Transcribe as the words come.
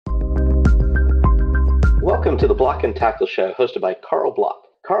Welcome to the Block and Tackle Show, hosted by Carl Block.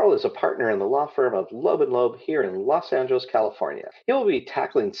 Carl is a partner in the law firm of Loeb & Loeb here in Los Angeles, California. He will be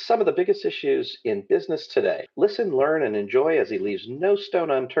tackling some of the biggest issues in business today. Listen, learn, and enjoy as he leaves no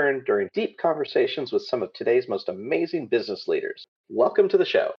stone unturned during deep conversations with some of today's most amazing business leaders. Welcome to the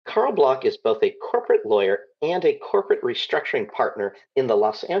show. Carl Block is both a corporate lawyer and a corporate restructuring partner in the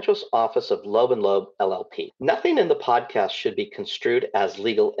Los Angeles office of Loeb & Loeb LLP. Nothing in the podcast should be construed as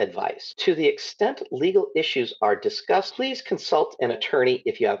legal advice. To the extent legal issues are discussed, please consult an attorney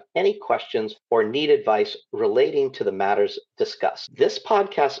if you have any questions or need advice relating to the matters discussed. This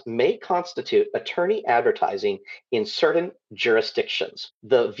podcast may constitute attorney advertising in certain jurisdictions.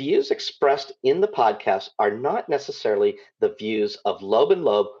 The views expressed in the podcast are not necessarily the views of Loeb &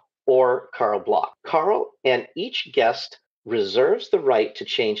 Loeb or Carl Block. Carl and each guest reserves the right to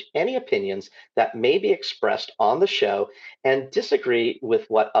change any opinions that may be expressed on the show and disagree with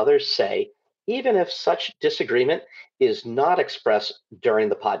what others say, even if such disagreement is not expressed during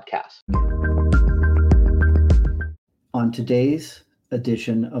the podcast. On today's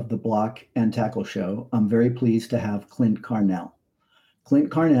edition of the Block and Tackle Show, I'm very pleased to have Clint Carnell.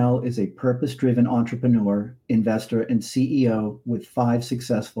 Clint Carnell is a purpose-driven entrepreneur, investor, and CEO with 5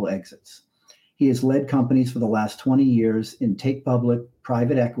 successful exits. He has led companies for the last 20 years in take public,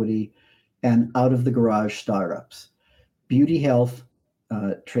 private equity, and out-of-the-garage startups. Beauty Health,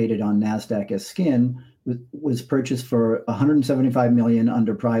 traded on NASDAQ as Skin, was purchased for $175 million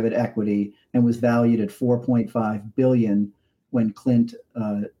under private equity and was valued at $4.5 billion when Clint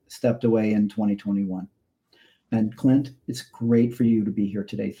stepped away in 2021. And Clint, it's great for you to be here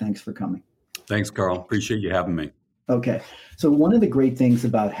today. Thanks for coming. Thanks, Carl. Appreciate you having me. Okay. So one of the great things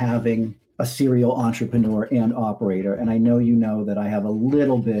about having a serial entrepreneur and operator, and I know you know that I have a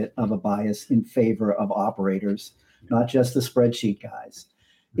little bit of a bias in favor of operators, not just the spreadsheet guys,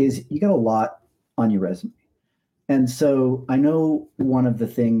 is you got a lot on your resume. And so I know one of the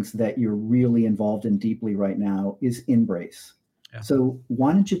things that you're really involved in deeply right now is Inbrace. Yeah. So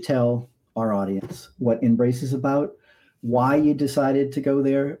why don't you tell our audience what Inbrace is about, why you decided to go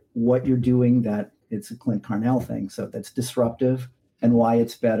there, what you're doing that it's a Clint Carnell thing, so that's disruptive, and why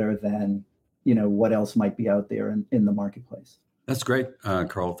it's better than, what else might be out there in the marketplace. That's great,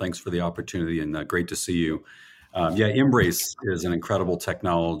 Carl. Thanks for the opportunity and great to see you. Inbrace is an incredible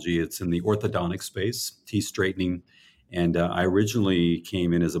technology. It's in the orthodontic space, teeth straightening. And I originally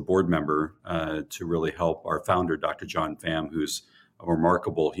came in as a board member to really help our founder, Dr. John Pham, who's a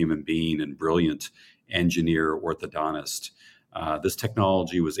remarkable human being and brilliant engineer orthodontist. This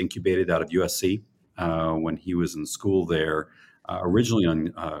technology was incubated out of USC when he was in school there, originally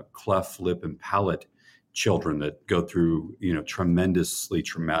on cleft lip and palate children that go through tremendously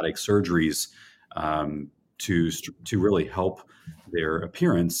traumatic surgeries to really help their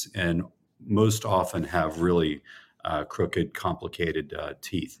appearance, and most often have really crooked, complicated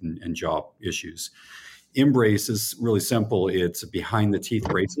teeth and jaw issues. Inbrace is really simple. It's behind the teeth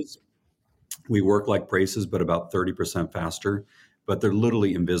braces. We work like braces, but about 30% faster, but they're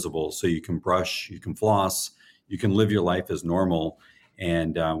literally invisible. So you can brush, you can floss, you can live your life as normal.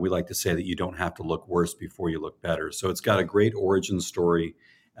 And we like to say that you don't have to look worse before you look better. So it's got a great origin story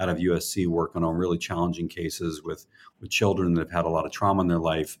out of USC, working on really challenging cases with children that have had a lot of trauma in their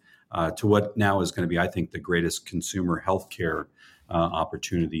life, to what now is going to be, I think, the greatest consumer healthcare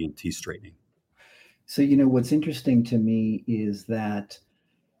opportunity in teeth straightening. So, what's interesting to me is that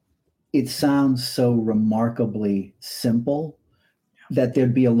it sounds so remarkably simple that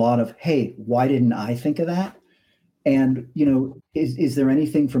there'd be a lot of, hey, why didn't I think of that? And, is there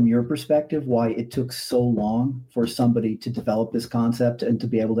anything from your perspective why it took so long for somebody to develop this concept and to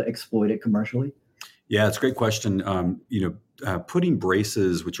be able to exploit it commercially? Yeah, it's a great question. Putting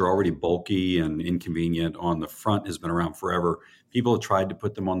braces, which are already bulky and inconvenient, on the front has been around forever. People have tried to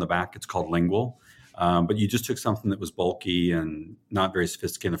put them on the back. It's called lingual. But you just took something that was bulky and not very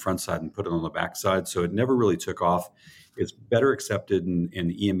sophisticated on the front side and put it on the back side. So it never really took off. It's better accepted in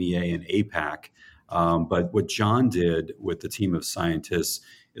EMEA and APAC. But what John did with the team of scientists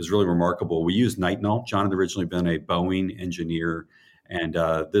is really remarkable. We used nitinol. John had originally been a Boeing engineer, and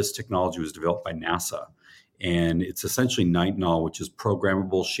this technology was developed by NASA. And it's essentially nitinol, which is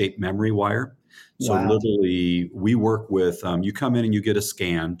programmable shape memory wire. So literally, we work with, you come in and you get a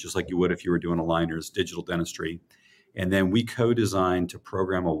scan, just like you would if you were doing aligners, digital dentistry. And then we co-design to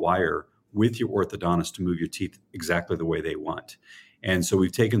program a wire with your orthodontist to move your teeth exactly the way they want. And so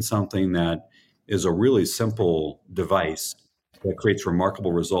we've taken something that is a really simple device that creates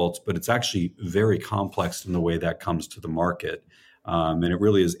remarkable results, but it's actually very complex in the way that comes to the market. And it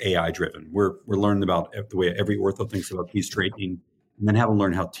really is AI driven. We're learning about the way every ortho thinks about teeth straightening, and then have them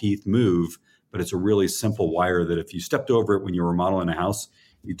learn how teeth move but it's a really simple wire that if you stepped over it when you were remodeling a house,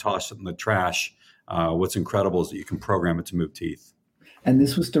 you toss it in the trash. What's incredible is that you can program it to move teeth. And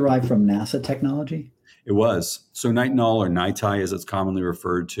this was derived from NASA technology? It was. So nitinol, or nitai as it's commonly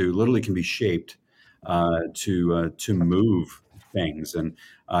referred to, literally can be shaped to move things. And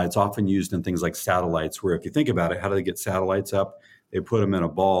it's often used in things like satellites, where if you think about it, how do they get satellites up? They put them in a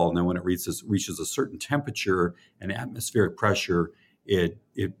ball, and then when it reaches a certain temperature and atmospheric pressure, it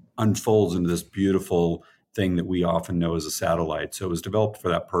unfolds into this beautiful thing that we often know as a satellite. So it was developed for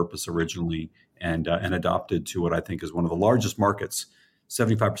that purpose originally, and adopted to what I think is one of the largest markets.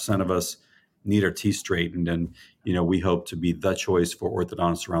 75% of us need our teeth straightened, and we hope to be the choice for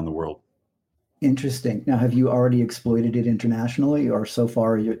orthodontists around the world. Interesting. Now, have you already exploited it internationally, or so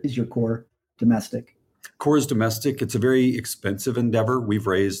far is your core domestic? Core is domestic. It's a very expensive endeavor. We've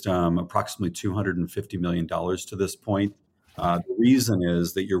raised approximately $250 million to this point. The reason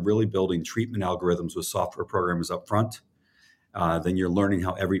is that you're really building treatment algorithms with software programmers up front. Then you're learning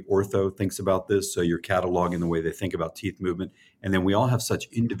how every ortho thinks about this. So you're cataloging the way they think about teeth movement. And then we all have such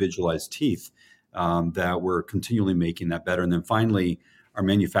individualized teeth that we're continually making that better. And then finally, our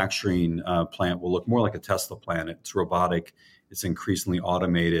manufacturing plant will look more like a Tesla plant. It's robotic, it's increasingly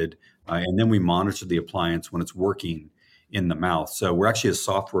automated. And then we monitor the appliance when it's working in the mouth. So we're actually a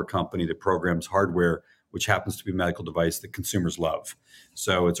software company that programs hardware, which happens to be a medical device that consumers love.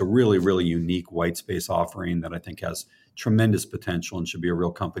 So it's a really, really unique white space offering that I think has tremendous potential and should be a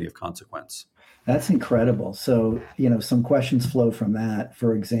real company of consequence. That's incredible. So, some questions flow from that.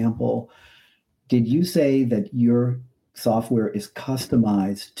 For example, did you say that your software is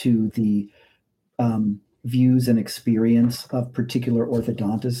customized to the views and experience of particular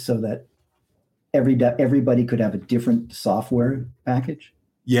orthodontists, so that everybody could have a different software package?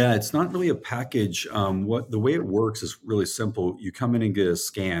 Yeah, it's not really a package. The way it works is really simple. You come in and get a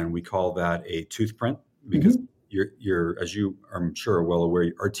scan. We call that a tooth print, because you're, as you I'm sure are well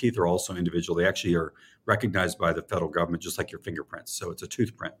aware, our teeth are also individual. They actually are recognized by the federal government, just like your fingerprints. So it's a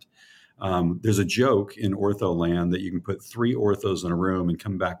tooth print. There's a joke in ortho land that you can put 3 orthos in a room and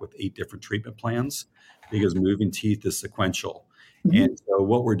come back with 8 different treatment plans, because moving teeth is sequential. And so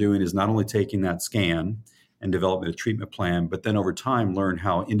what we're doing is not only taking that scan and developing a treatment plan, but then over time learn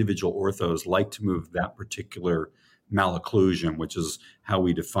how individual orthos like to move that particular malocclusion, which is how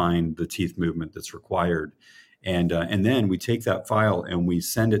we define the teeth movement that's required. And then we take that file and we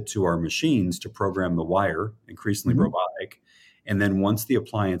send it to our machines to program the wire, increasingly robotic. And then once the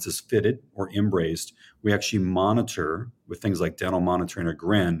appliance is fitted or embraced, we actually monitor with things like dental monitoring or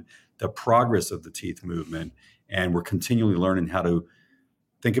grin the progress of the teeth movement. And we're continually learning how to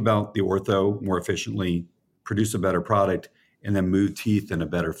think about the ortho more efficiently, produce a better product, and then move teeth in a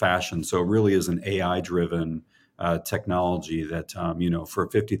better fashion. So it really is an AI-driven technology that, for a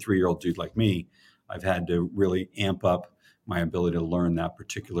 53-year-old dude like me, I've had to really amp up my ability to learn that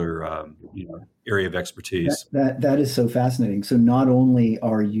particular area of expertise. That is so fascinating. So not only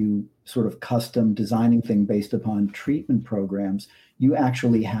are you sort of custom designing things based upon treatment programs, you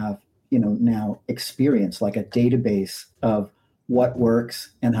actually have now experience, like a database of what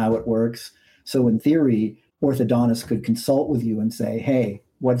works and how it works. So in theory, orthodontists could consult with you and say, hey,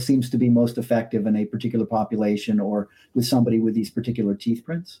 what seems to be most effective in a particular population or with somebody with these particular teeth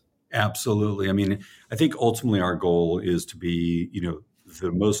prints? Absolutely. I mean, I think ultimately our goal is to be,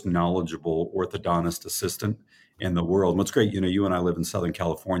 the most knowledgeable orthodontist assistant in the world. And what's great, you and I live in Southern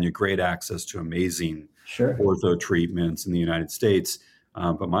California, great access to amazing ortho treatments in the United States.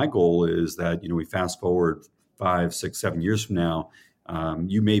 But my goal is that, we fast forward 5, 6, 7 years from now,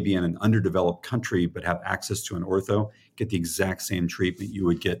 you may be in an underdeveloped country, but have access to an ortho, get the exact same treatment you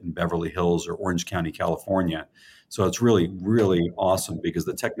would get in Beverly Hills or Orange County, California. So it's really, really awesome, because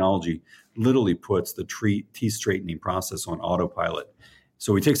the technology literally puts the teeth straightening process on autopilot.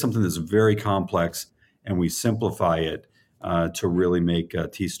 So we take something that's very complex and we simplify it to really make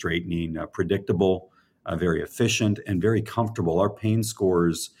teeth straightening predictable, very efficient, and very comfortable. Our pain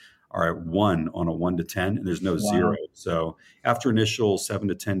scores are at 1 on a 1 to 10, and there's no 0. So after initial 7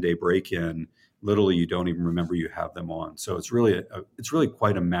 to 10 day break-in, literally you don't even remember you have them on. So it's really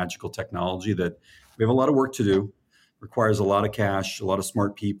quite a magical technology that we have a lot of work to do. Requires a lot of cash, a lot of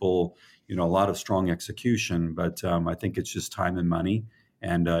smart people, a lot of strong execution. But I think it's just time and money,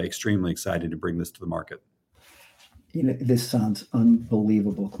 and extremely excited to bring this to the market. This sounds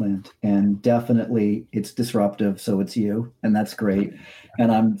unbelievable, Clint, and definitely it's disruptive. So it's you, and that's great.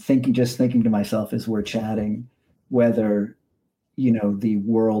 And I'm thinking to myself as we're chatting, whether, the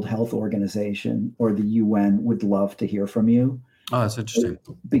World Health Organization or the UN would love to hear from you. Oh, that's interesting.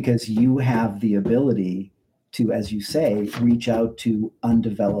 Because you have the ability to, as you say, reach out to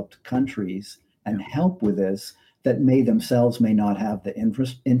undeveloped countries and help with this that themselves may not have the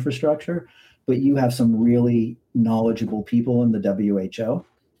infrastructure, but you have some really knowledgeable people in the WHO,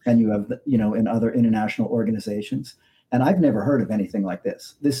 and you have, in other international organizations. And I've never heard of anything like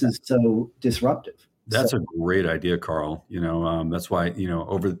this. This is so disruptive. That's a great idea, Carl. That's why,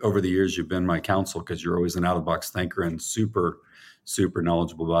 over the years, you've been my counsel because you're always an out of the box thinker and super, super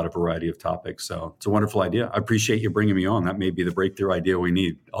knowledgeable about a variety of topics. So it's a wonderful idea. I appreciate you bringing me on. That may be the breakthrough idea we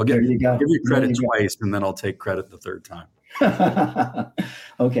need. I'll give you credit twice, and then I'll take credit the third time.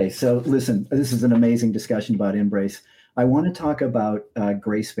 Okay. So listen, this is an amazing discussion about Inbrace. I want to talk about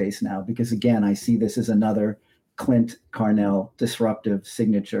Grayspace now, because again, I see this as another Clint Carnell disruptive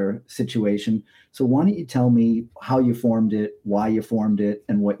signature situation. So why don't you tell me how you formed it, why you formed it,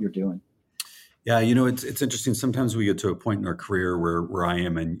 and what you're doing? Yeah, it's interesting. Sometimes we get to a point in our career where I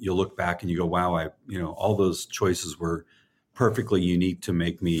am, and you look back and you go, wow, all those choices were perfectly unique to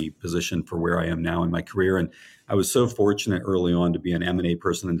make me positioned for where I am now in my career. And I was so fortunate early on to be an M&A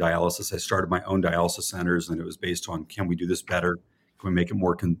person in dialysis. I started my own dialysis centers, and it was based on, can we do this better? Can we make it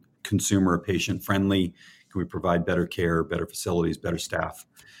more consumer patient friendly? Can we provide better care, better facilities, better staff?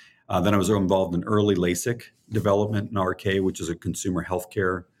 Then I was involved in early LASIK development in RK, which is a consumer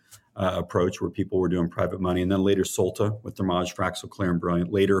healthcare approach where people were doing private money. And then later Solta with Thermage, Fraxel, Clear and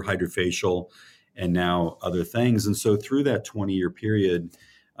Brilliant, later hydrofacial, and now other things. And so through that 20-year period,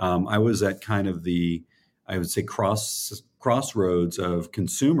 I was at kind of I would say, crossroads of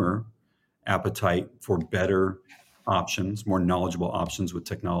consumer appetite for better options, more knowledgeable options with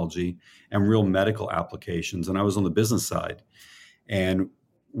technology, and real medical applications. And I was on the business side. And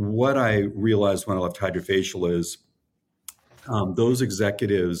what I realized when I left hydrofacial is those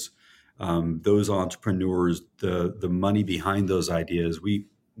executives, those entrepreneurs, the money behind those ideas,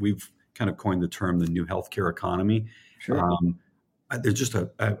 we've kind of coined the term the new healthcare economy. Sure. There's just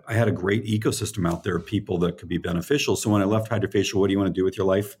I had a great ecosystem out there of people that could be beneficial. So when I left hydrofacial, what do you want to do with your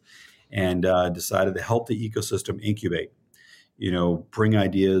life? And decided to help the ecosystem incubate, bring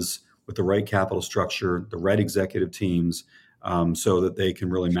ideas with the right capital structure, the right executive teams, so that they can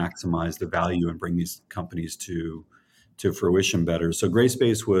really maximize the value and bring these companies to fruition better. So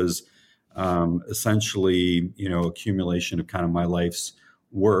Grayspace was essentially, accumulation of kind of my life's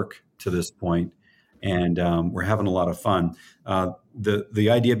work to this point. And we're having a lot of fun. The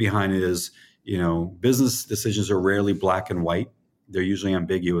idea behind it is, business decisions are rarely black and white. They're usually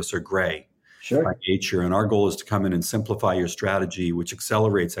ambiguous or gray by nature. And our goal is to come in and simplify your strategy, which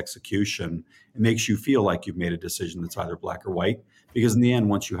accelerates execution and makes you feel like you've made a decision that's either black or white. Because in the end,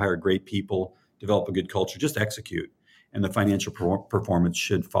 once you hire great people, develop a good culture, just execute, and the financial performance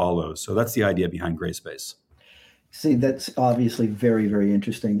should follow. So that's the idea behind Grayspace. See, that's obviously very, very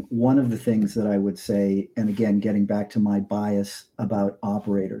interesting. One of the things that I would say, and again, getting back to my bias about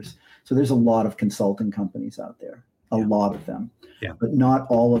operators. So there's a lot of consulting companies out there, a lot of them, but not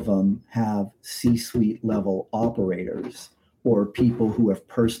all of them have C-suite level operators or people who have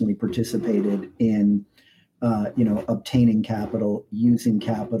personally participated in, obtaining capital, using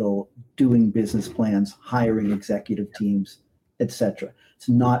capital, doing business plans, hiring executive teams, etc. It's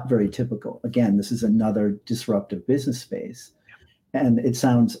not very typical. Again, this is another disruptive business space, and it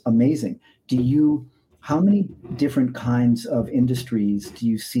sounds amazing. How many different kinds of industries do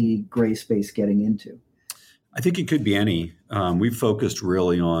you see Grayspace getting into? I think it could be any. We've focused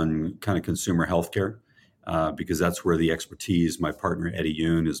really on kind of consumer healthcare because that's where the expertise. My partner Eddie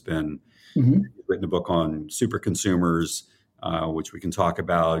Yoon has been written a book on super consumers, which we can talk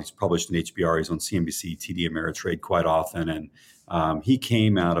about. He's published in HBR. He's on CNBC, TD Ameritrade quite often, and he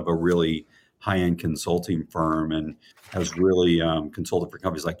came out of a really high-end consulting firm and has really consulted for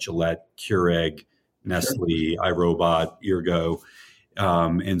companies like Gillette, Keurig, Nestle, iRobot, Ergo.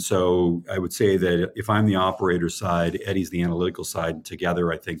 And so I would say that if I'm the operator side, Eddie's the analytical side,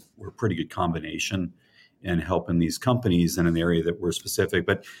 together I think we're a pretty good combination in helping these companies in an area that we're specific.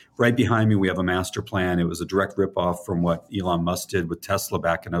 But right behind me, we have a master plan. It was a direct ripoff from what Elon Musk did with Tesla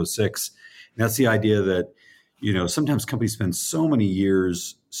back in 2006. And that's the idea that, sometimes companies spend so many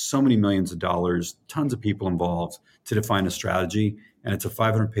years, so many millions of dollars, tons of people involved to define a strategy. And it's a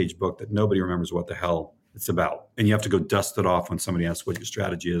 500-page book that nobody remembers what the hell it's about. And you have to go dust it off when somebody asks what your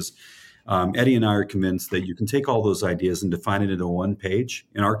strategy is. Eddie and I are convinced that you can take all those ideas and define it into one page.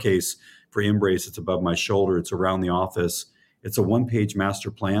 In our case, for Inbrace, it's above my shoulder. It's around the office. It's a one-page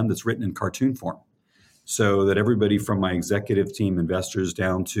master plan that's written in cartoon form so that everybody from my executive team, investors,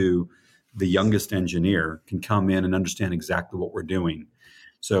 down to the youngest engineer can come in and understand exactly what we're doing.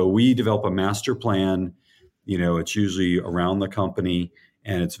 So we develop a master plan. It's usually around the company,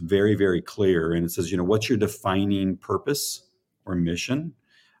 and it's very, very clear. And it says, what's your defining purpose or mission?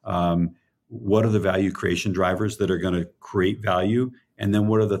 What are the value creation drivers that are going to create value? And then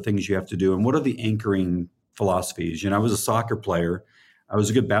what are the things you have to do? And what are the anchoring philosophies? I was a soccer player. I was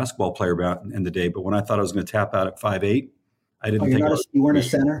a good basketball player back in the day, but when I thought I was going to tap out at 5'8", I Oh, didn't think you weren't a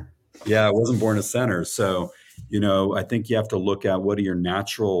center? Yeah, I wasn't born a center. So, I think you have to look at what are your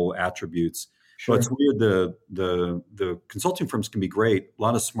natural attributes. But it's Sure. weird. The consulting firms can be great, a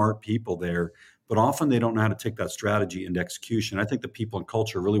lot of smart people there, but often they don't know how to take that strategy into execution. I think the people and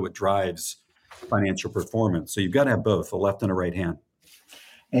culture are really what drives financial performance. So you've got to have both, a left and a right hand.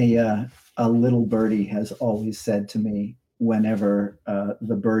 A little birdie has always said to me, whenever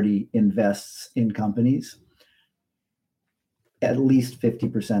the birdie invests in companies, at least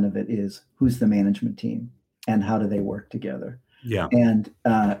 50% of it is who's the management team and how do they work together. Yeah.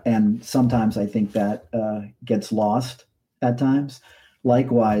 And sometimes I think that gets lost at times.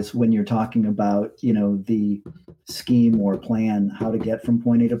 Likewise, when you're talking about, the scheme or plan, how to get from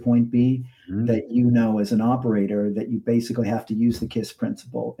point A to point B, that as an operator that you basically have to use the KISS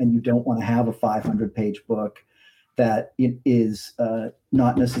principle, and you don't want to have a 500-page book that it is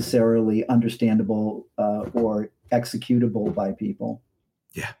not necessarily understandable or executable by people.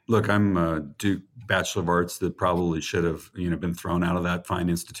 Yeah. Look, I'm a Duke Bachelor of Arts that probably should have, been thrown out of that fine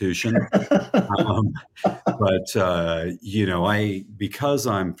institution. But because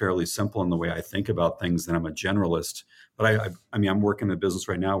I'm fairly simple in the way I think about things, and I'm a generalist. But I'm working in a business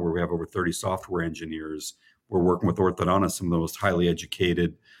right now where we have over 30 software engineers. We're working with orthodontists, some of the most highly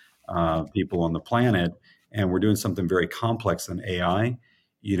educated people on the planet, and we're doing something very complex in AI.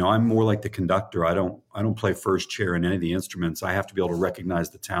 I'm more like the conductor. I don't play first chair in any of the instruments. I have to be able to recognize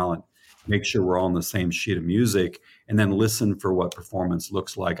the talent, make sure we're all on the same sheet of music, and then listen for what performance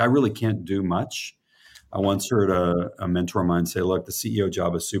looks like. I really can't do much. I once heard a mentor of mine say, look, the CEO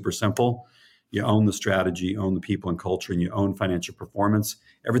job is super simple. You own the strategy, own the people and culture, and you own financial performance.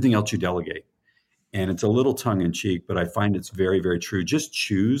 Everything else you delegate. And it's a little tongue in cheek, but I find it's very, very true. Just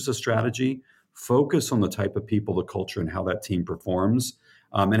choose a strategy, focus on the type of people, the culture, and how that team performs.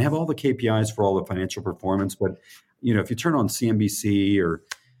 And have all the KPIs for all the financial performance. But, if you turn on CNBC or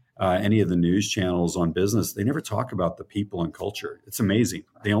any of the news channels on business, they never talk about the people and culture. It's amazing.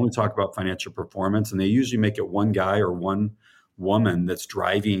 They only talk about financial performance, and they usually make it one guy or one woman that's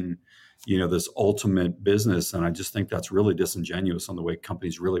driving, this ultimate business. And I just think that's really disingenuous on the way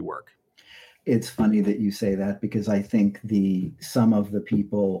companies really work. It's funny that you say that, because I think some of the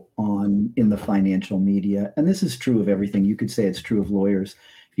people in the financial media, and this is true of everything, you could say it's true of lawyers.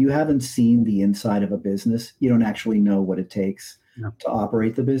 If you haven't seen the inside of a business, you don't actually know what it takes to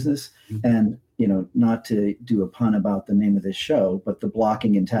operate the business. And, not to do a pun about the name of this show, but the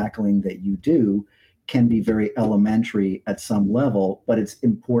blocking and tackling that you do can be very elementary at some level, but it's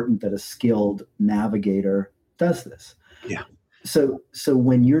important that a skilled navigator does this. Yeah. So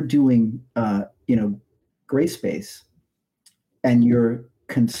when you're doing, gray space and you're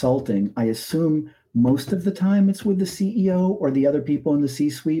consulting, I assume most of the time it's with the CEO or the other people in the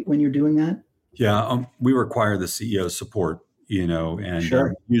C-suite when you're doing that? Yeah. We require the CEO's support, and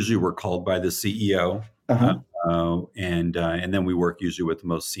Sure. usually we're called by the CEO. Uh-huh. And then we work usually with the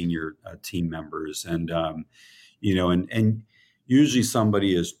most senior team members. And, and usually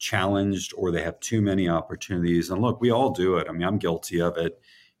somebody is challenged or they have too many opportunities. And look, we all do it. I mean, I'm guilty of it.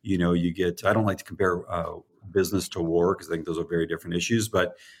 I don't like to compare business to war, because I think those are very different issues.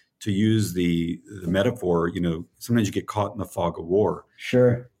 But to use the metaphor, sometimes you get caught in the fog of war.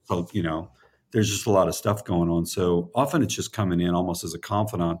 Sure. So, there's just a lot of stuff going on. So often it's just coming in almost as a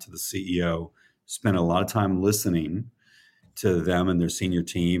confidant to the CEO, spend a lot of time listening to them and their senior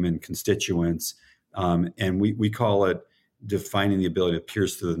team and constituents. And we call it defining the ability to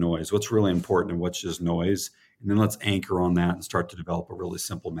pierce through the noise. What's really important and what's just noise? And then let's anchor on that and start to develop a really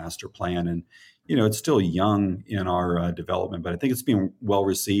simple master plan. And, it's still young in our development, but I think it's being well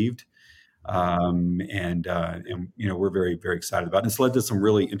received. And we're very, very excited about it. And it's led to some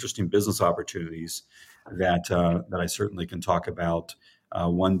really interesting business opportunities that I certainly can talk about.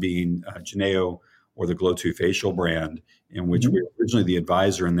 One being Geneo, or the Glow2 facial brand, in which we were originally the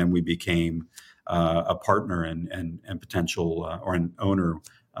advisor, and then we became a partner and potential or an owner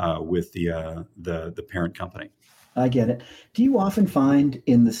with the parent company. I get it. Do you often find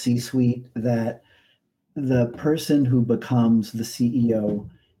in the C-suite that the person who becomes the CEO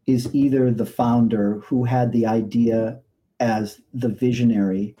is either the founder who had the idea as the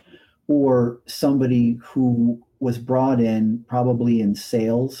visionary, or somebody who was brought in probably in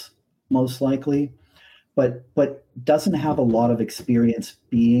sales, most likely, but doesn't have a lot of experience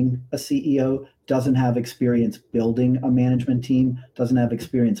being a CEO, doesn't have experience building a management team, doesn't have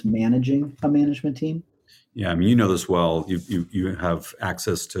experience managing a management team. Yeah, I mean, you know this well. You have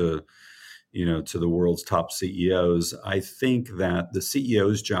access to to the world's top CEOs. I think that the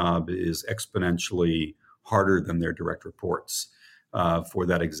CEO's job is exponentially harder than their direct reports for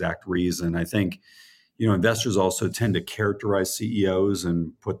that exact reason. I think investors also tend to characterize CEOs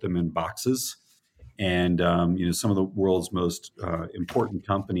and put them in boxes. And some of the world's most important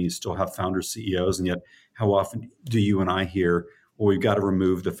companies still have founder CEOs, and yet how often do you and I hear, "Well, we've got to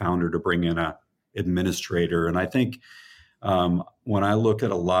remove the founder to bring in a administrator"? And I think when I look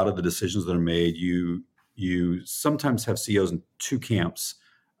at a lot of the decisions that are made, you sometimes have CEOs in two camps: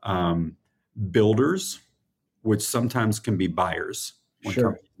 builders, which sometimes can be buyers when Sure.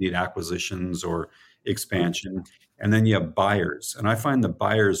 companies need acquisitions or expansion. And then you have buyers. And I find the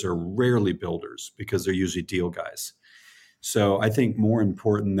buyers are rarely builders because they're usually deal guys. So I think more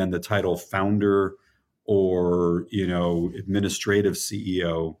important than the title founder or, administrative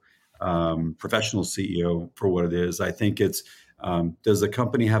CEO, professional CEO for what it is, I think it's does the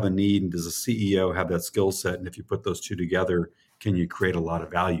company have a need and does the CEO have that skill set? And if you put those two together, can you create a lot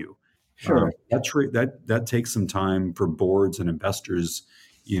of value? Sure. That takes some time for boards and investors,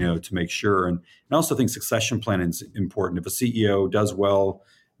 to make sure. And I also think succession planning is important. If a CEO does well,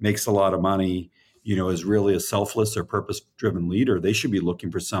 makes a lot of money, is really a selfless or purpose-driven leader, they should be looking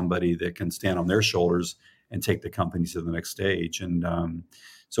for somebody that can stand on their shoulders and take the company to the next stage. And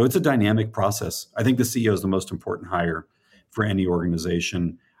so it's a dynamic process. I think the CEO is the most important hire for any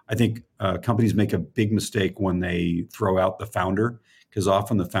organization. I think companies make a big mistake when they throw out the founder, because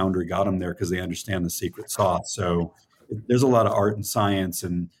often the founder got them there because they understand the secret sauce. So there's a lot of art and science,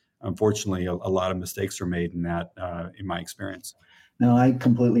 and unfortunately, a lot of mistakes are made in that, in my experience. No, I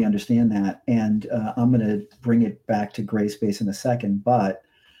completely understand that. And I'm going to bring it back to gray space in a second. But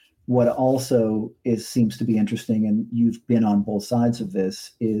what also seems to be interesting, and you've been on both sides of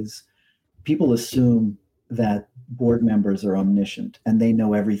this, is people assume that board members are omniscient and they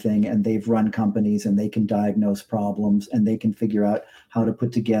know everything and they've run companies and they can diagnose problems and they can figure out how to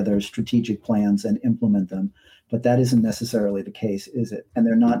put together strategic plans and implement them. But that isn't necessarily the case, is it? And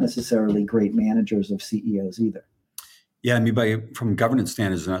they're not necessarily great managers of CEOs either. Yeah, I mean, from governance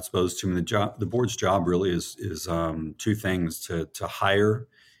standards, they're not supposed to. I mean, the board's job really is two things: to hire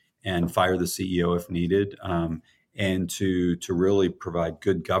and fire the CEO if needed, and to really provide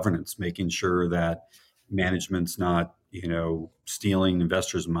good governance, making sure that management's not stealing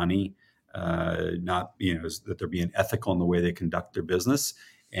investors' money, not that they're being ethical in the way they conduct their business,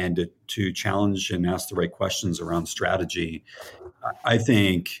 and to challenge and ask the right questions around strategy. I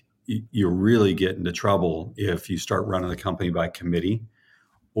think you really get into trouble if you start running the company by committee,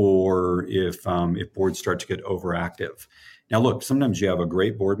 or if boards start to get overactive. Now, look, sometimes you have a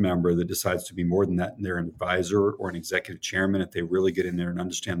great board member that decides to be more than that, and they're an advisor or an executive chairman. If they really get in there and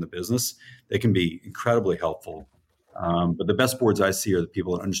understand the business, they can be incredibly helpful. But the best boards I see are the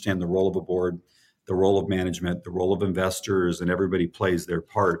people that understand the role of a board, the role of management, the role of investors, and everybody plays their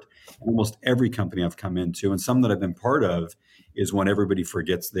part. Almost every company I've come into, and some that I've been part of, is when everybody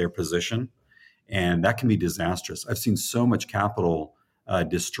forgets their position, and that can be disastrous. I've seen so much capital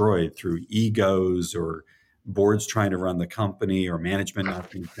destroyed through egos or boards trying to run the company or management not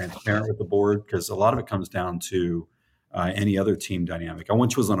being transparent with the board, because a lot of it comes down to any other team dynamic. I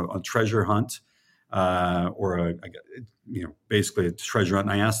once was on a treasure hunt, basically a treasure hunt,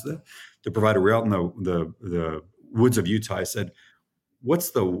 and I asked the provider, we're out in the woods of Utah. I said,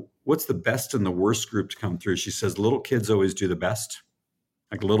 what's the best and the worst group to come through? She says, little kids always do the best,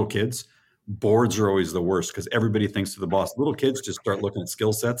 like little kids. Boards are always the worst because everybody thinks to the boss. Little kids just start looking at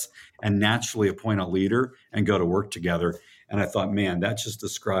skill sets and naturally appoint a leader and go to work together. And I thought, man, that just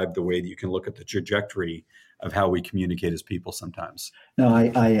described the way that you can look at the trajectory of how we communicate as people sometimes. No,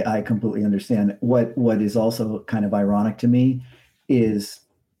 I completely understand. What is also kind of ironic to me is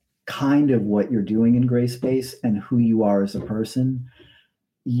kind of what you're doing in gray space and who you are as a person.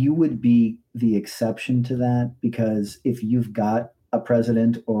 You would be the exception to that, because if you've got a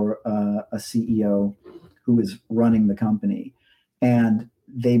president or a CEO who is running the company, and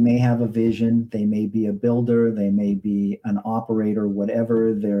they may have a vision, they may be a builder, they may be an operator,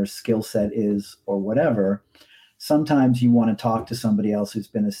 whatever their skill set is or whatever, sometimes you want to talk to somebody else who's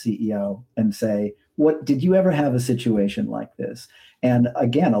been a CEO and say, what did you ever have a situation like this? And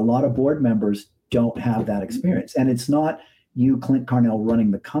again, a lot of board members don't have that experience. And it's not you, Clint Carnell,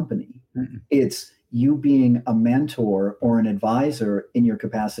 running the company. Mm-hmm. It's you being a mentor or an advisor in your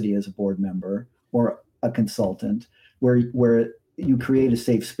capacity as a board member or a consultant, where you create a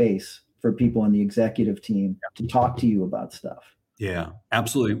safe space for people on the executive team to talk to you about stuff. Yeah,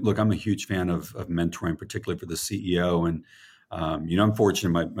 absolutely. Look, I'm a huge fan of mentoring, particularly for the CEO. And, I'm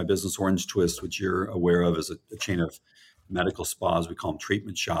fortunate. My business, Orange Twist, which you're aware of, is a chain of medical spas. We call them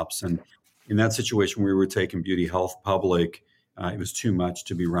treatment shops. And in that situation, we were taking Beauty Health public. It was too much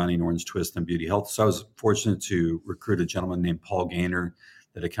to be running Orange Twist and Beauty Health. So I was fortunate to recruit a gentleman named Paul Gaynor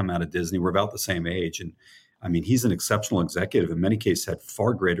that had come out of Disney. We're about the same age. And I mean, he's an exceptional executive. In many cases, had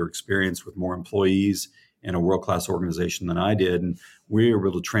far greater experience with more employees in a world-class organization than I did. And we were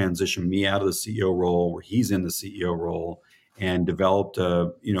able to transition me out of the CEO role where he's in the CEO role and developed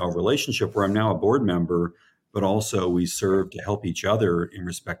a relationship where I'm now a board member, but also we serve to help each other in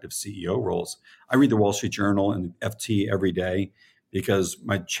respective CEO roles. I read the Wall Street Journal and FT every day because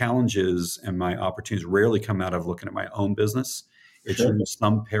my challenges and my opportunities rarely come out of looking at my own business. It's Sure. in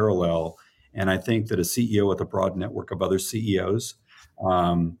some parallel. And I think that a CEO with a broad network of other CEOs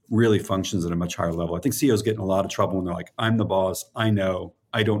really functions at a much higher level. I think CEOs get in a lot of trouble when they're like, I'm the boss, I know,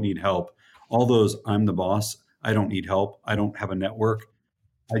 I don't need help. All those, I'm the boss, I don't need help, I don't have a network.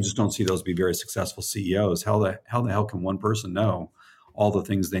 I just don't see those be very successful CEOs. How the hell can one person know all the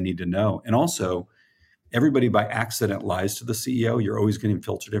things they need to know? And also, everybody by accident lies to the CEO. You're always getting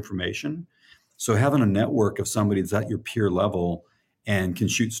filtered information. So having a network of somebody that's at your peer level and can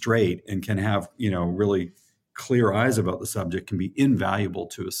shoot straight and can have, really clear eyes about the subject can be invaluable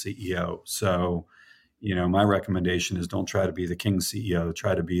to a CEO. So, my recommendation is don't try to be the king CEO,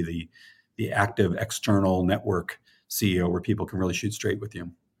 try to be the active external network CEO where people can really shoot straight with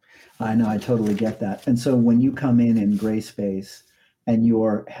you. I know, I totally get that. And so when you come in gray space and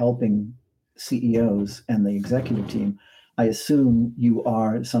you're helping CEOs and the executive team, I assume you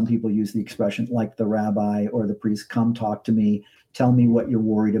are, some people use the expression like the rabbi or the priest, come talk to me, tell me what you're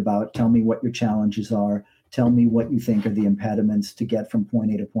worried about, tell me what your challenges are, tell me what you think are the impediments to get from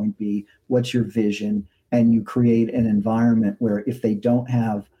point A to point B, what's your vision? And you create an environment where if they don't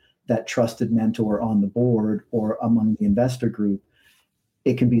have that trusted mentor on the board or among the investor group,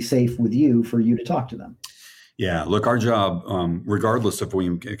 it can be safe with you for you to talk to them. Yeah, look, our job, regardless if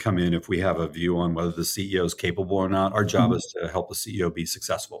we come in, if we have a view on whether the CEO is capable or not, our job is to help the CEO be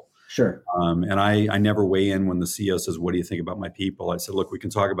successful. Sure. And I never weigh in when the CEO says, what do you think about my people? I said, look, we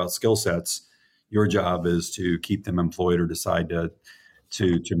can talk about skill sets. Your job is to keep them employed or decide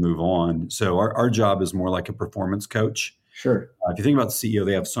to move on. So our job is more like a performance coach. Sure. If you think about the CEO,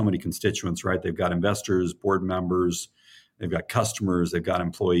 they have so many constituents, right? They've got investors, board members, they've got customers, they've got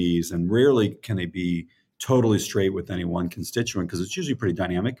employees, and rarely can they be totally straight with any one constituent because it's usually pretty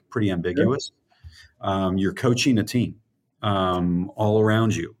dynamic, pretty ambiguous. Sure. You're coaching a team all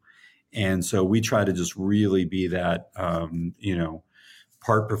around you. And so we try to just really be that,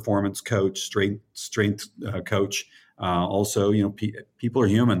 part performance coach, strength coach. Also, people are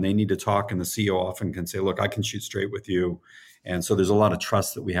human. They need to talk, and the CEO often can say, look, I can shoot straight with you. And so there's a lot of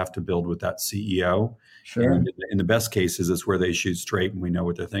trust that we have to build with that CEO. Sure. And in the best cases, it's where they shoot straight and we know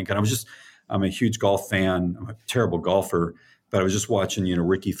what they're thinking. I'm a huge golf fan. I'm a terrible golfer, but I was just watching,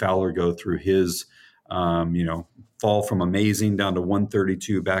 Ricky Fowler go through his, fall from amazing down to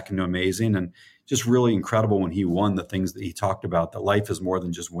 132 back into amazing. And just really incredible when he won the things that he talked about, that life is more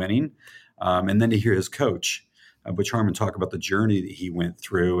than just winning. And then to hear his coach, Butch Harmon, talk about the journey that he went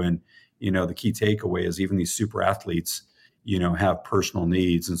through. And, the key takeaway is even these super athletes, have personal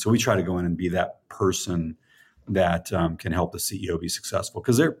needs. And so we try to go in and be that person that can help the CEO be successful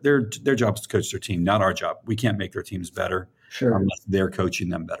because their job is to coach their team, not our job. We can't make their teams better unless they're coaching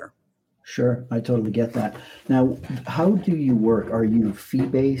them better. Sure. I totally get that. Now, how do you work? Are you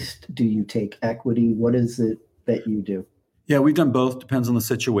fee-based? Do you take equity? What is it that you do? Yeah, we've done both. Depends on the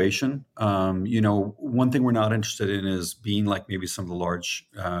situation. One thing we're not interested in is being like maybe some of the large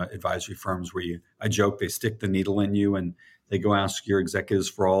advisory firms where I joke, they stick the needle in you and they go ask your executives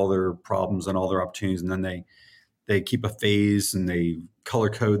for all their problems and all their opportunities. And then they keep a phase and they color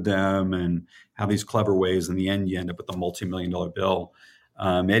code them and have these clever ways. In the end, you end up with a multi-million-dollar bill.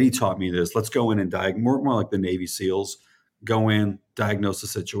 Eddie taught me this. Let's go in and more like the Navy SEALs. Go in, diagnose the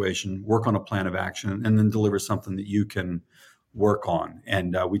situation, work on a plan of action, and then deliver something that you can work on.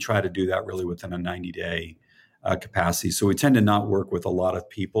 And we try to do that really within a 90-day capacity. So we tend to not work with a lot of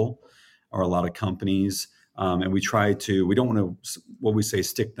people or a lot of companies. And we don't want to, what we say,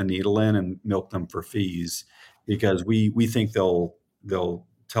 stick the needle in and milk them for fees because we think they'll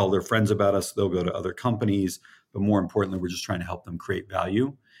tell their friends about us. They'll go to other companies. But more importantly, we're just trying to help them create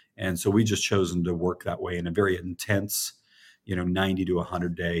value. And so we just chosen to work that way in a very intense 90 to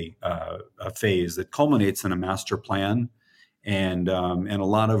 100-day phase that culminates in a master plan and a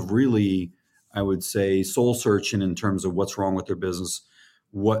lot of really, I would say, soul searching in terms of what's wrong with their business,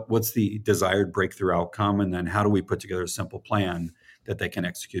 what's the desired breakthrough outcome, and then how do we put together a simple plan that they can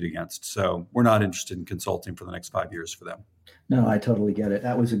execute against. So we're not interested in consulting for the next 5 years for them. No, I totally get it.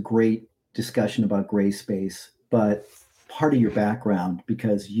 That was a great discussion about gray space, but part of your background,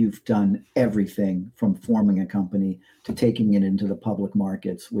 because you've done everything from forming a company to taking it into the public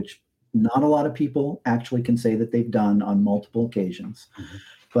markets, which not a lot of people actually can say that they've done on multiple occasions. Mhm.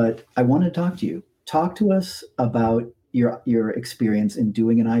 But I want to talk to you. Talk to us about your experience in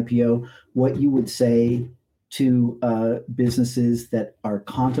doing an IPO, what you would say to businesses that are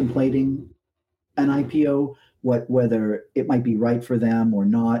contemplating an IPO, whether it might be right for them or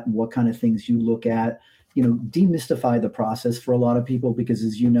not, and what kind of things you look at. Demystify the process for a lot of people, because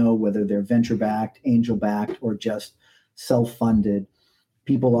as you know, whether they're venture backed, angel backed, or just self funded,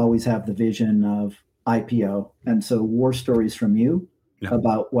 people always have the vision of IPO. And so, war stories from you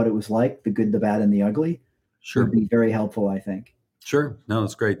about what it was like, the good, the bad, and the ugly, would be very helpful, I think. Sure. No,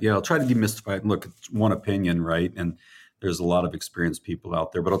 that's great. Yeah, I'll try to demystify it. Look, it's one opinion, right? And there's a lot of experienced people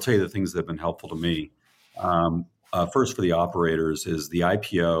out there, but I'll tell you the things that have been helpful to me. First, for the operators, is the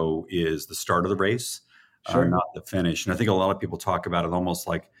IPO is the start of the race, not the finish. And I think a lot of people talk about it almost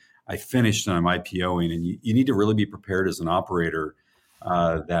like I finished and I'm IPOing, and you need to really be prepared as an operator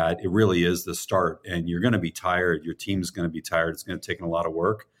that it really is the start, and you're going to be tired. Your team's going to be tired. It's going to take a lot of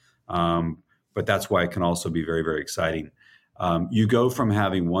work, but that's why it can also be very, very exciting. You go from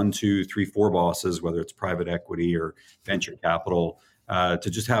having 1, 2, 3, 4 bosses, whether it's private equity or venture capital, to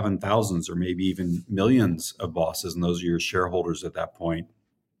just having thousands or maybe even millions of bosses, and those are your shareholders at that point.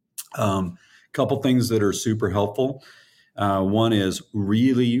 Couple things that are super helpful. One is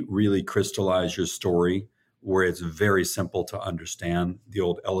really, really crystallize your story where it's very simple to understand, the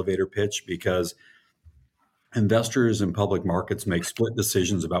old elevator pitch, because investors in public markets make split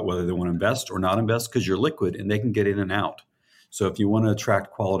decisions about whether they want to invest or not invest because you're liquid and they can get in and out. So if you want to attract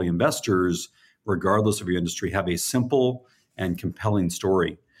quality investors, regardless of your industry, have a simple and compelling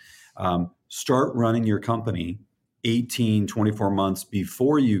story. Start running your company 18, 24 months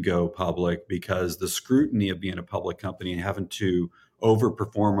before you go public, because the scrutiny of being a public company and having to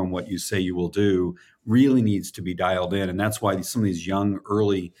overperform on what you say you will do really needs to be dialed in. And that's why some of these young,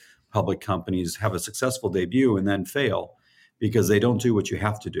 early public companies have a successful debut and then fail, because they don't do what you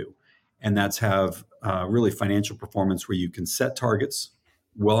have to do. And that's have really financial performance where you can set targets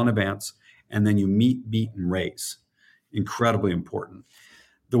well in advance, and then you meet, beat, and raise. Incredibly important.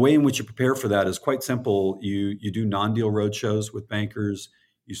 The way in which you prepare for that is quite simple. You do non-deal roadshows with bankers.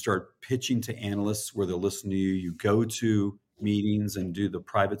 You start pitching to analysts where they'll listen to you. You go to meetings and do the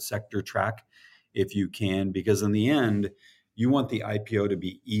private sector track if you can, because in the end, you want the IPO to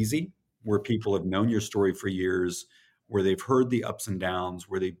be easy, where people have known your story for years, where they've heard the ups and downs,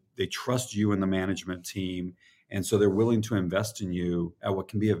 where they trust you and the management team. And so they're willing to invest in you at what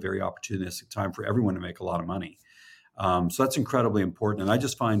can be a very opportunistic time for everyone to make a lot of money. So that's incredibly important. And I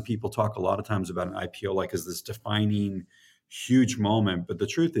just find people talk a lot of times about an IPO like as this defining huge moment. But the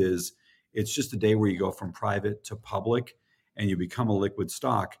truth is, it's just a day where you go from private to public and you become a liquid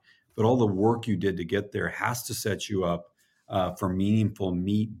stock. But all the work you did to get there has to set you up for meaningful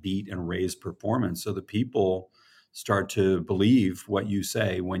meet, beat, and raise performance, so that people start to believe what you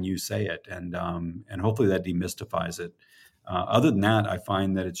say when you say it. And hopefully that demystifies it. Other than that, I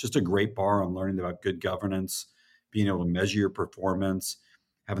find that it's just a great bar on learning about good governance, being able to measure your performance,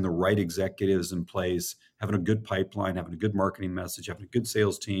 having the right executives in place, having a good pipeline, having a good marketing message, having a good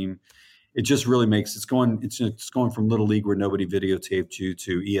sales team. It just really makes it's going from Little League where nobody videotaped you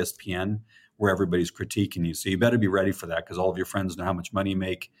to ESPN where everybody's critiquing you. So you better be ready for that, because all of your friends know how much money you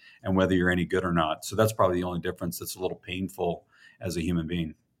make and whether you're any good or not. So that's probably the only difference that's a little painful as a human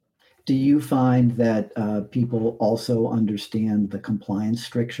being. Do you find that people also understand the compliance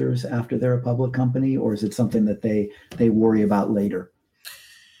strictures after they're a public company, or is it something that they worry about later?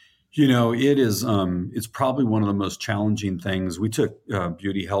 It is. It's probably one of the most challenging things. We took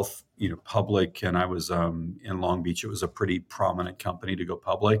Beauty Health, public, and I was in Long Beach. It was a pretty prominent company to go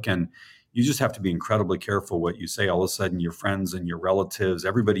public, and you just have to be incredibly careful what you say. All of a sudden, your friends and your relatives,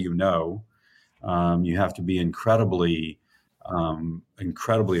 everybody you know, you have to be incredibly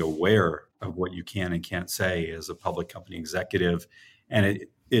aware of what you can and can't say as a public company executive. And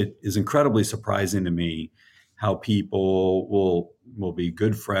it is incredibly surprising to me how people will be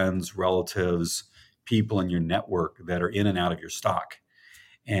good friends, relatives, people in your network that are in and out of your stock.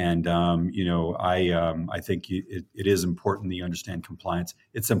 And I think it is important that you understand compliance.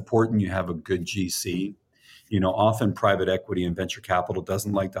 It's important you have a good GC. Often private equity and venture capital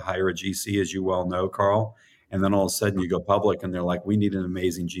doesn't like to hire a GC, as you well know, Carl. And then all of a sudden you go public and they're like, we need an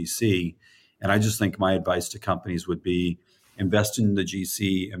amazing GC. And I just think my advice to companies would be invest in the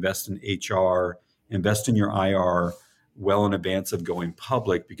GC, invest in HR, invest in your IR well in advance of going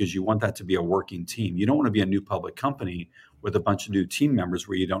public, because you want that to be a working team. You don't want to be a new public company with a bunch of new team members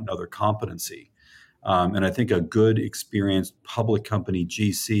where you don't know their competency. And I think a good, experienced public company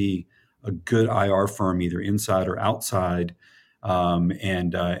GC, a good IR firm, either inside or outside,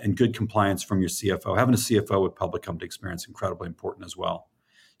 and good compliance from your CFO. Having a CFO with public company experience, incredibly important as well.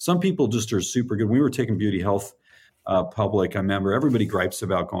 Some people just are super good. When we were taking Beauty Health public, I remember everybody gripes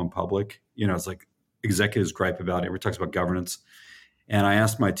about going public. It's like executives gripe about it. Everybody talks about governance. And I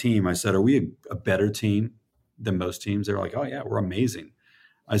asked my team, I said, are we a better team than most teams? They're like, oh yeah, we're amazing.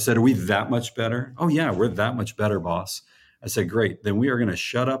 I said, are we that much better? Oh yeah, we're that much better, boss. I said, great. Then we are going to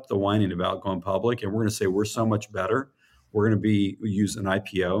shut up the whining about going public, and we're going to say we're so much better. We're going to use an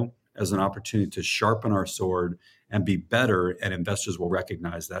IPO as an opportunity to sharpen our sword and be better, and investors will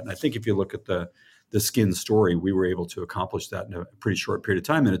recognize that. And I think if you look at the Skin story, we were able to accomplish that in a pretty short period of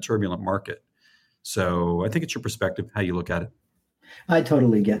time in a turbulent market. So I think it's your perspective, how you look at it. I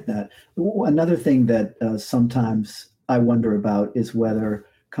totally get that. Another thing that sometimes I wonder about is whether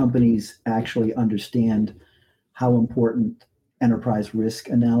companies actually understand how important enterprise risk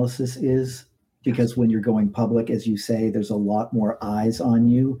analysis is, because when you're going public, as you say, there's a lot more eyes on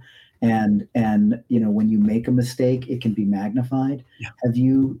you, and when you make a mistake, it can be magnified. Yeah. Have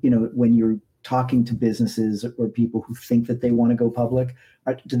you, when you're talking to businesses or people who think that they want to go public,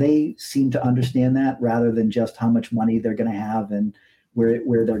 do they seem to understand that rather than just how much money they're going to have and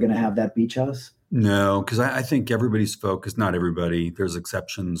where they're going to have that beach house? No, because I think everybody's focused, not everybody, there's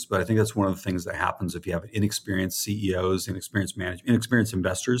exceptions, but I think that's one of the things that happens if you have inexperienced CEOs, inexperienced management, inexperienced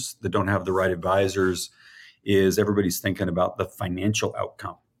investors that don't have the right advisors, is everybody's thinking about the financial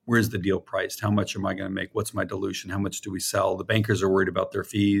outcome. Where's the deal priced? How much am I going to make? What's my dilution? How much do we sell? The bankers are worried about their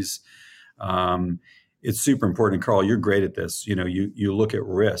fees. It's super important. Carl, you're great at this. You look at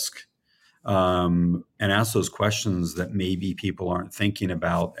risk and ask those questions that maybe people aren't thinking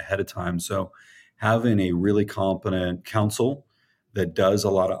about ahead of time. So having a really competent counsel that does a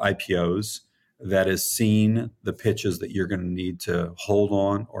lot of IPOs, that has seen the pitches that you're going to need to hold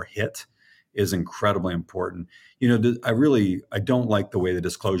on or hit, is incredibly important. I don't like the way the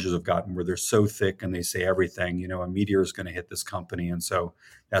disclosures have gotten, where they're so thick and they say everything. A meteor is going to hit this company, and so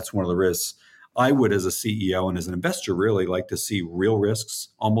that's one of the risks. I would, as a CEO and as an investor, really like to see real risks,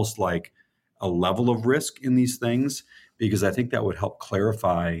 almost like a level of risk in these things, because I think that would help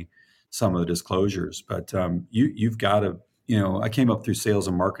clarify some of the disclosures. But you've got to, I came up through sales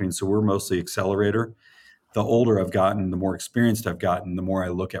and marketing, so we're mostly accelerator. The older I've gotten, the more experienced I've gotten, the more I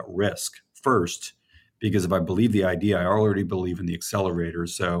look at risk first, because if I believe the idea, I already believe in the accelerator.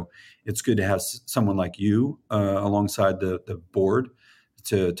 So it's good to have someone like you alongside the board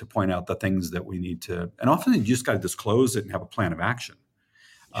to point out the things that we need to, and often you just got to disclose it and have a plan of action.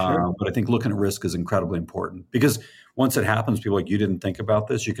 Sure. But I think looking at risk is incredibly important, because once it happens, people are like, you didn't think about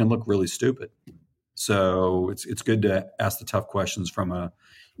this, you can look really stupid. So it's good to ask the tough questions from a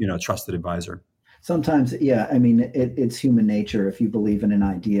trusted advisor. Sometimes, yeah, I mean, it's human nature. If you believe in an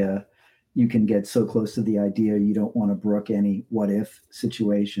idea, you can get so close to the idea, you don't want to brook any what if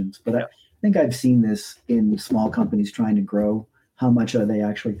situations. But yeah. I think I've seen this in small companies trying to grow. How much are they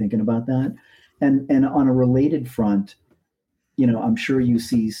actually thinking about that? And on a related front, I'm sure you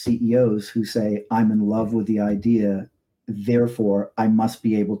see CEOs who say, I'm in love with the idea, therefore I must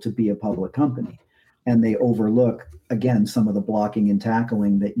be able to be a public company. And they overlook, again, some of the blocking and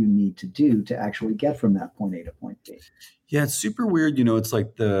tackling that you need to do to actually get from that point A to point B. Yeah, it's super weird. It's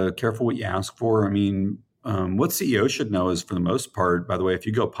like the careful what you ask for. I mean, what CEO should know is, for the most part, by the way, if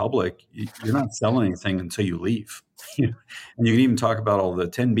you go public, you're not selling anything until you leave. And you can even talk about all the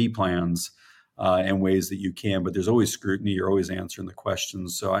 10B plans and ways that you can, but there's always scrutiny. You're always answering the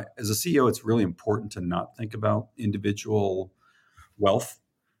questions. So as a CEO, it's really important to not think about individual wealth.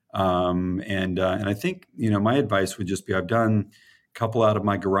 And I think, my advice would just be, I've done a couple out of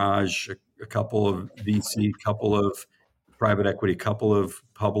my garage, a couple of VC, a couple of private equity, a couple of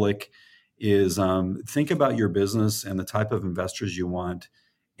public, is think about your business and the type of investors you want,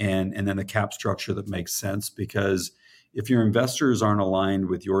 and then the cap structure that makes sense. Because if your investors aren't aligned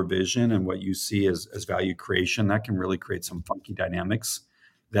with your vision and what you see as value creation, that can really create some funky dynamics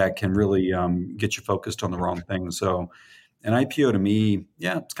that can really get you focused on the wrong things. So an IPO to me,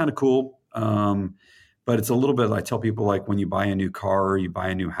 yeah, it's kind of cool. But it's a little bit, I tell people, like when you buy a new car or you buy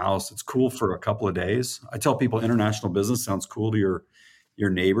a new house, it's cool for a couple of days. I tell people international business sounds cool to your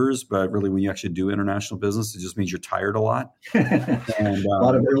neighbors, but really when you actually do international business, it just means you're tired a lot. And a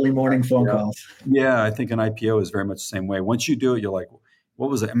lot of early morning phone calls. Yeah, I think an IPO is very much the same way. Once you do it, you're like, What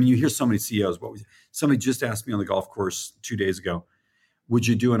was it? I mean, you hear so many CEOs. Somebody just asked me on the golf course 2 days ago, would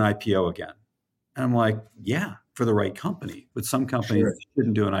you do an IPO again? And I'm like, yeah, for the right company. But some companies Sure.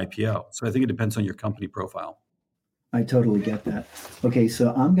 shouldn't do an IPO. So I think it depends on your company profile. I totally get that. Okay,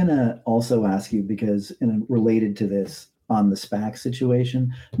 so I'm going to also ask you, because and related to this, on the SPAC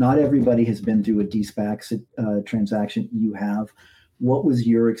situation, not everybody has been through a de-SPAC transaction. You have. What was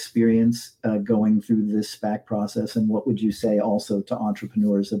your experience going through this SPAC process, and what would you say also to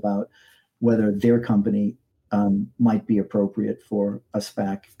entrepreneurs about whether their company might be appropriate for a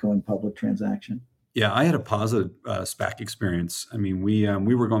SPAC going public transaction? Yeah, I had a positive SPAC experience. I mean,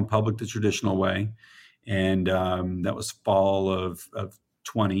 we were going public the traditional way, and that was fall of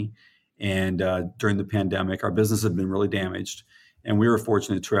 20. And during the pandemic, our business had been really damaged, and we were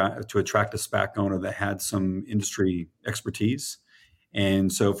fortunate to attract a SPAC owner that had some industry expertise.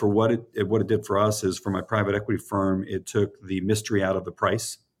 And so, for what it did for us is, for my private equity firm, it took the mystery out of the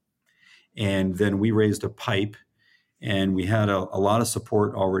price, and then we raised a pipe, and we had a lot of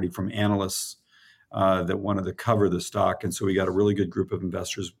support already from analysts that wanted to cover the stock. And so we got a really good group of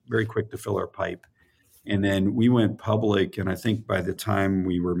investors, very quick to fill our pipe. And then we went public. And I think by the time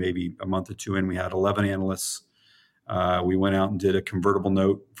we were maybe a month or two in, we had 11 analysts. We went out and did a convertible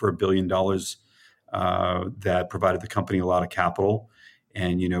note for $1 billion that provided the company a lot of capital.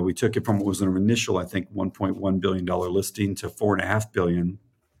 And, we took it from what was an initial, I think, $1.1 billion listing to $4.5 billion,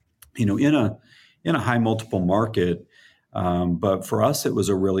 in a high multiple market. But for us, it was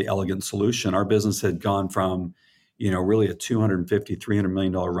a really elegant solution. Our business had gone from, really a $250, $300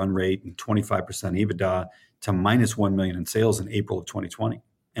 million run rate and 25% EBITDA to minus $1 million in sales in April of 2020,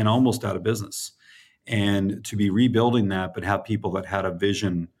 and almost out of business. And to be rebuilding that, but have people that had a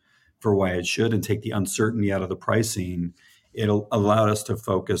vision for why it should and take the uncertainty out of the pricing, it allowed us to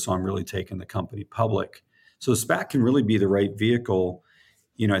focus on really taking the company public. So SPAC can really be the right vehicle.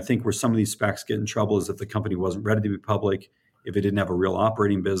 I think where some of these SPACs get in trouble is if the company wasn't ready to be public, if it didn't have a real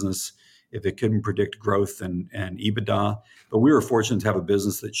operating business, if it couldn't predict growth and EBITDA. But we were fortunate to have a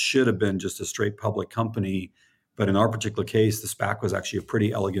business that should have been just a straight public company. But in our particular case, the SPAC was actually a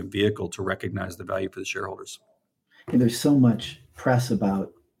pretty elegant vehicle to recognize the value for the shareholders. And there's so much press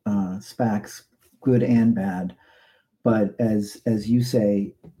about SPACs, good and bad. But as you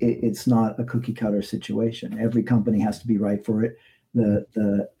say, it's not a cookie cutter situation. Every company has to be right for it.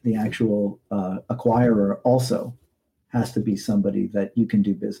 The actual acquirer also has to be somebody that you can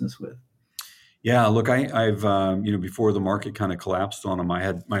do business with. Yeah, look, I've before the market kind of collapsed on them, I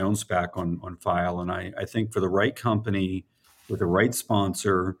had my own SPAC on file, and I think for the right company, with the right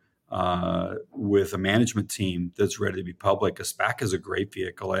sponsor, with a management team that's ready to be public, a SPAC is a great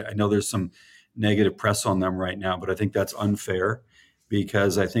vehicle. I know there's some negative press on them right now, but I think that's unfair,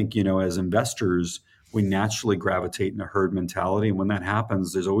 because I think, as investors, we naturally gravitate in a herd mentality. And when that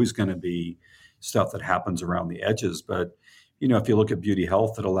happens, there's always going to be stuff that happens around the edges. But, if you look at Beauty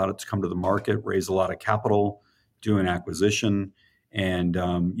Health, that allowed it to come to the market, raise a lot of capital, do an acquisition, and,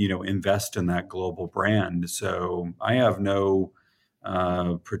 invest in that global brand. So I have no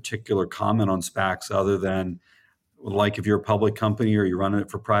particular comment on SPACs other than, like, if you're a public company or you're running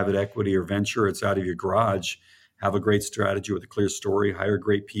it for private equity or venture, it's out of your garage, have a great strategy with a clear story, hire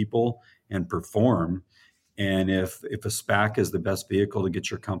great people, and perform. And if a SPAC is the best vehicle to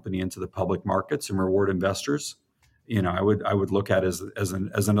get your company into the public markets and reward investors, I would look at it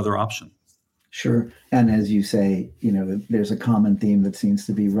as another option. Sure. And as you say, there's a common theme that seems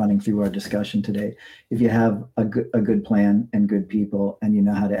to be running through our discussion today. If you have a good plan and good people and you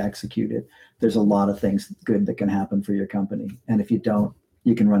know how to execute it, there's a lot of things good that can happen for your company. And if you don't,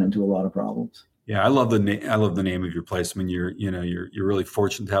 you can run into a lot of problems. Yeah, I love the name of your place. I mean, you're really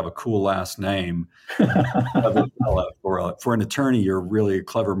fortunate to have a cool last name. For an attorney, you're really a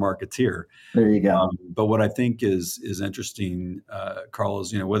clever marketeer. There you go. But what I think is interesting, Carl,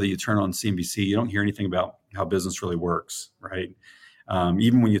 is whether you turn on CNBC, you don't hear anything about how business really works, right?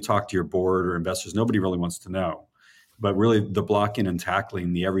 Even when you talk to your board or investors, nobody really wants to know. But really, the blocking and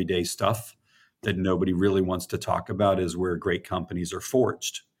tackling, the everyday stuff that nobody really wants to talk about, is where great companies are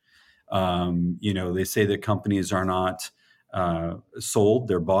forged. They say that companies are not sold,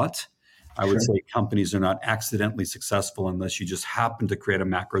 they're bought. I would say companies are not accidentally successful unless you just happen to create a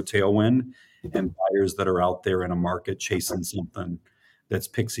macro tailwind and buyers that are out there in a market chasing something that's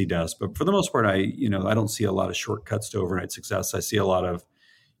pixie dust. But for the most part, I don't see a lot of shortcuts to overnight success. I see a lot of,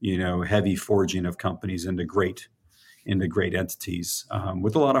 heavy forging of companies into great entities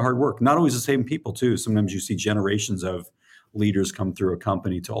with a lot of hard work. Not always the same people too. Sometimes you see generations of leaders come through a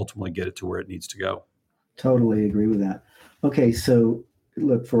company to ultimately get it to where it needs to go. Totally agree with that. Okay, so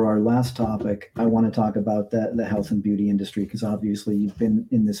look, for our last topic, I want to talk about the health and beauty industry, because obviously you've been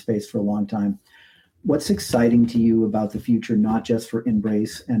in this space for a long time. What's exciting to you about the future, not just for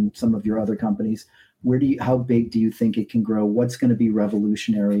Inbrace and some of your other companies? How big do you think it can grow? What's going to be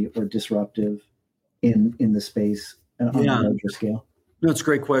revolutionary or disruptive in the space on a Yeah, larger scale? no, it's a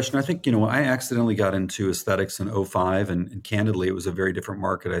great question. I think, I accidentally got into aesthetics in '05, and candidly, it was a very different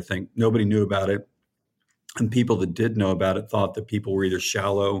market. I think nobody knew about it. And people that did know about it thought that people were either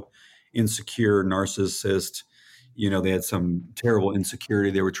shallow, insecure, narcissist. They had some terrible insecurity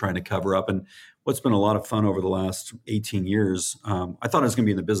they were trying to cover up. And what's been a lot of fun over the last 18 years, I thought I was going to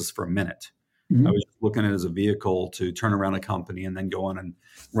be in the business for a minute. I Mm-hmm. was looking at it as a vehicle to turn around a company and then go on and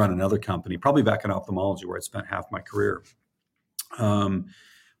run another company, probably back in ophthalmology where I spent half my career. Um,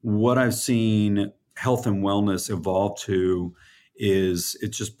 what I've seen health and wellness evolve to is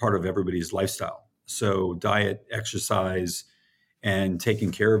it's just part of everybody's lifestyle. So diet, exercise, and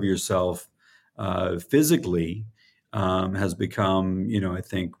taking care of yourself physically has become, I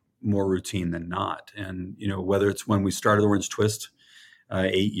think, more routine than not. And, whether it's when we started Orange Twist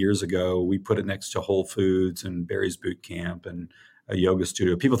 8 years ago, we put it next to Whole Foods and Barry's Boot Camp and a yoga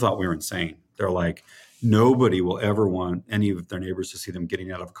studio. People thought we were insane. They're like, nobody will ever want any of their neighbors to see them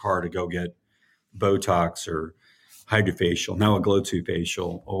getting out of a car to go get Botox or hydrofacial, now a glow-to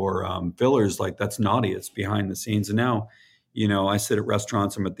facial, or fillers. Like, that's naughty. It's behind the scenes. And now, I sit at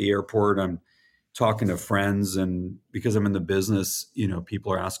restaurants, I'm at the airport, I'm talking to friends, and because I'm in the business,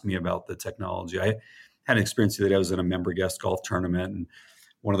 people are asking me about the technology. I had an experience the other day. I was in a member guest golf tournament, and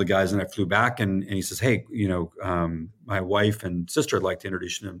one of the guys and I flew back, and he says, "Hey, my wife and sister, I'd like to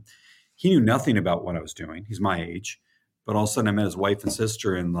introduce you to him." He knew nothing about what I was doing. He's my age, but all of a sudden I met his wife and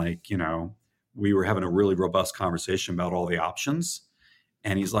sister, and we were having a really robust conversation about all the options.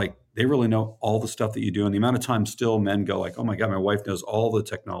 And he's like, they really know all the stuff that you do. And the amount of time still men go like, oh my God, my wife knows all the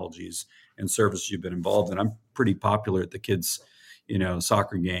technologies and services you've been involved in. I'm pretty popular at the kids,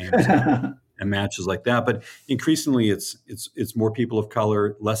 soccer games and matches like that. But increasingly it's more people of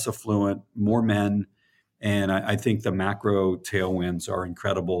color, less affluent, more men. And I think the macro tailwinds are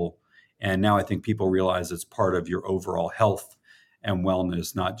incredible. And now I think people realize it's part of your overall health and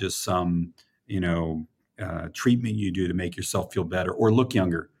wellness, not just some, treatment you do to make yourself feel better or look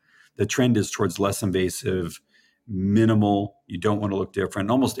younger. The trend is towards less invasive, minimal. You don't want to look different.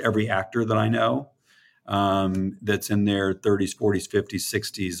 Almost every actor that I know that's in their 30s, 40s, 50s,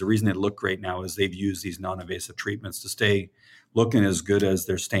 60s, the reason they look great now is they've used these non-invasive treatments to stay looking as good as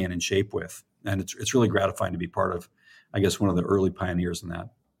they're staying in shape with. And it's really gratifying to be part of, I guess, one of the early pioneers in that.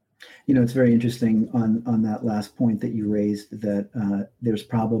 It's very interesting on that last point that you raised, that there's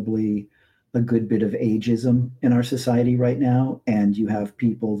probably a good bit of ageism in our society right now, and you have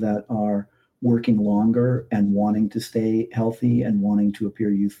people that are working longer and wanting to stay healthy and wanting to appear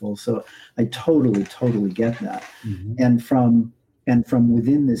youthful. So I totally get that. Mm-hmm. And from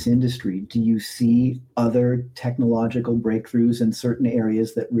within this industry, do you see other technological breakthroughs in certain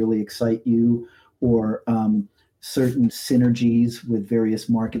areas that really excite you, or certain synergies with various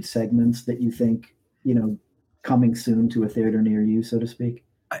market segments that you think, coming soon to a theater near you, so to speak?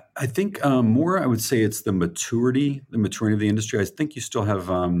 I think more, I would say it's the maturity of the industry. I think you still have,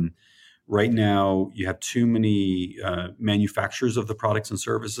 right now, you have too many manufacturers of the products and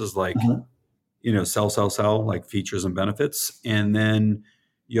services, like, sell, like features and benefits. And then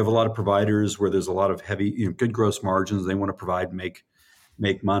you have a lot of providers where there's a lot of heavy, good gross margins. They want to provide, make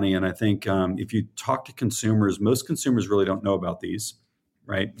money. And I think if you talk to consumers, most consumers really don't know about these,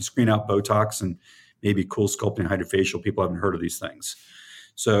 right? You screen out Botox and maybe cool sculpting hydrofacial. People haven't heard of these things.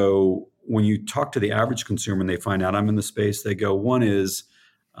 So when you talk to the average consumer and they find out I'm in the space, they go, one is,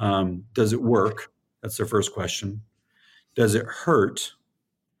 does it work? That's their first question. Does it hurt?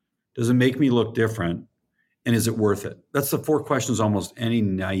 Does it make me look different? And is it worth it? That's the four questions almost any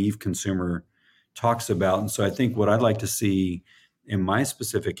naive consumer talks about. And so I think what I'd like to see in my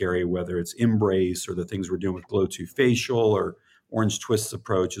specific area, whether it's Inbrace or the things we're doing with glow-to facial or Orange Twist's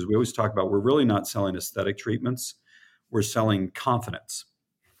approach, is we always talk about, we're really not selling aesthetic treatments. We're selling confidence.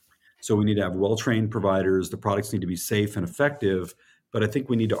 So we need to have well-trained providers. The products need to be safe and effective. But I think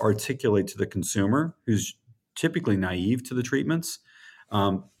we need to articulate to the consumer, who's typically naive to the treatments,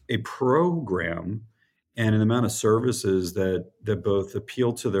 a program and an amount of services that both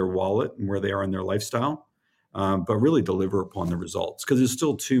appeal to their wallet and where they are in their lifestyle, but really deliver upon the results. Because there's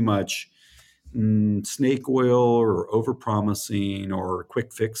still too much snake oil or overpromising or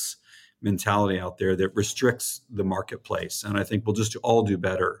quick fix mentality out there that restricts the marketplace. And I think we'll just all do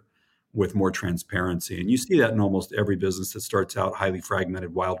better with more transparency. And you see that in almost every business that starts out highly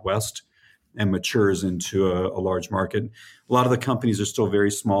fragmented, Wild West. and matures into a large market. A lot of the companies are still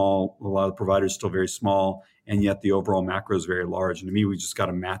very small. A lot of the providers are still very small, and yet the overall macro is very large. And to me, we just got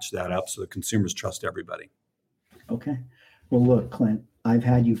to match that up so the consumers trust everybody. Okay. Well, look, Clint, I've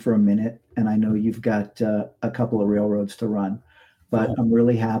had you for a minute, and I know you've got a couple of railroads to run, but I'm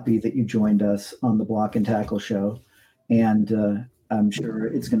really happy that you joined us on the Block and Tackle show. And I'm sure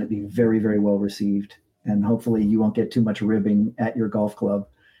it's going to be very, very well received. And hopefully you won't get too much ribbing at your golf club.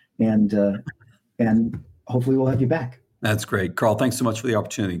 And hopefully we'll have you back. That's great. Karl, thanks so much for the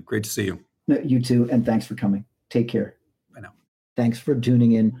opportunity. Great to see you. You too. And thanks for coming. Take care. Bye now. Thanks for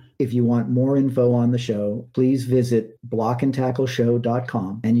tuning in. If you want more info on the show, please visit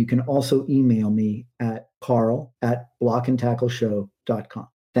blockandtackleshow.com. And you can also email me at carl@blockandtackleshow.com.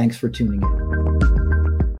 Thanks for tuning in.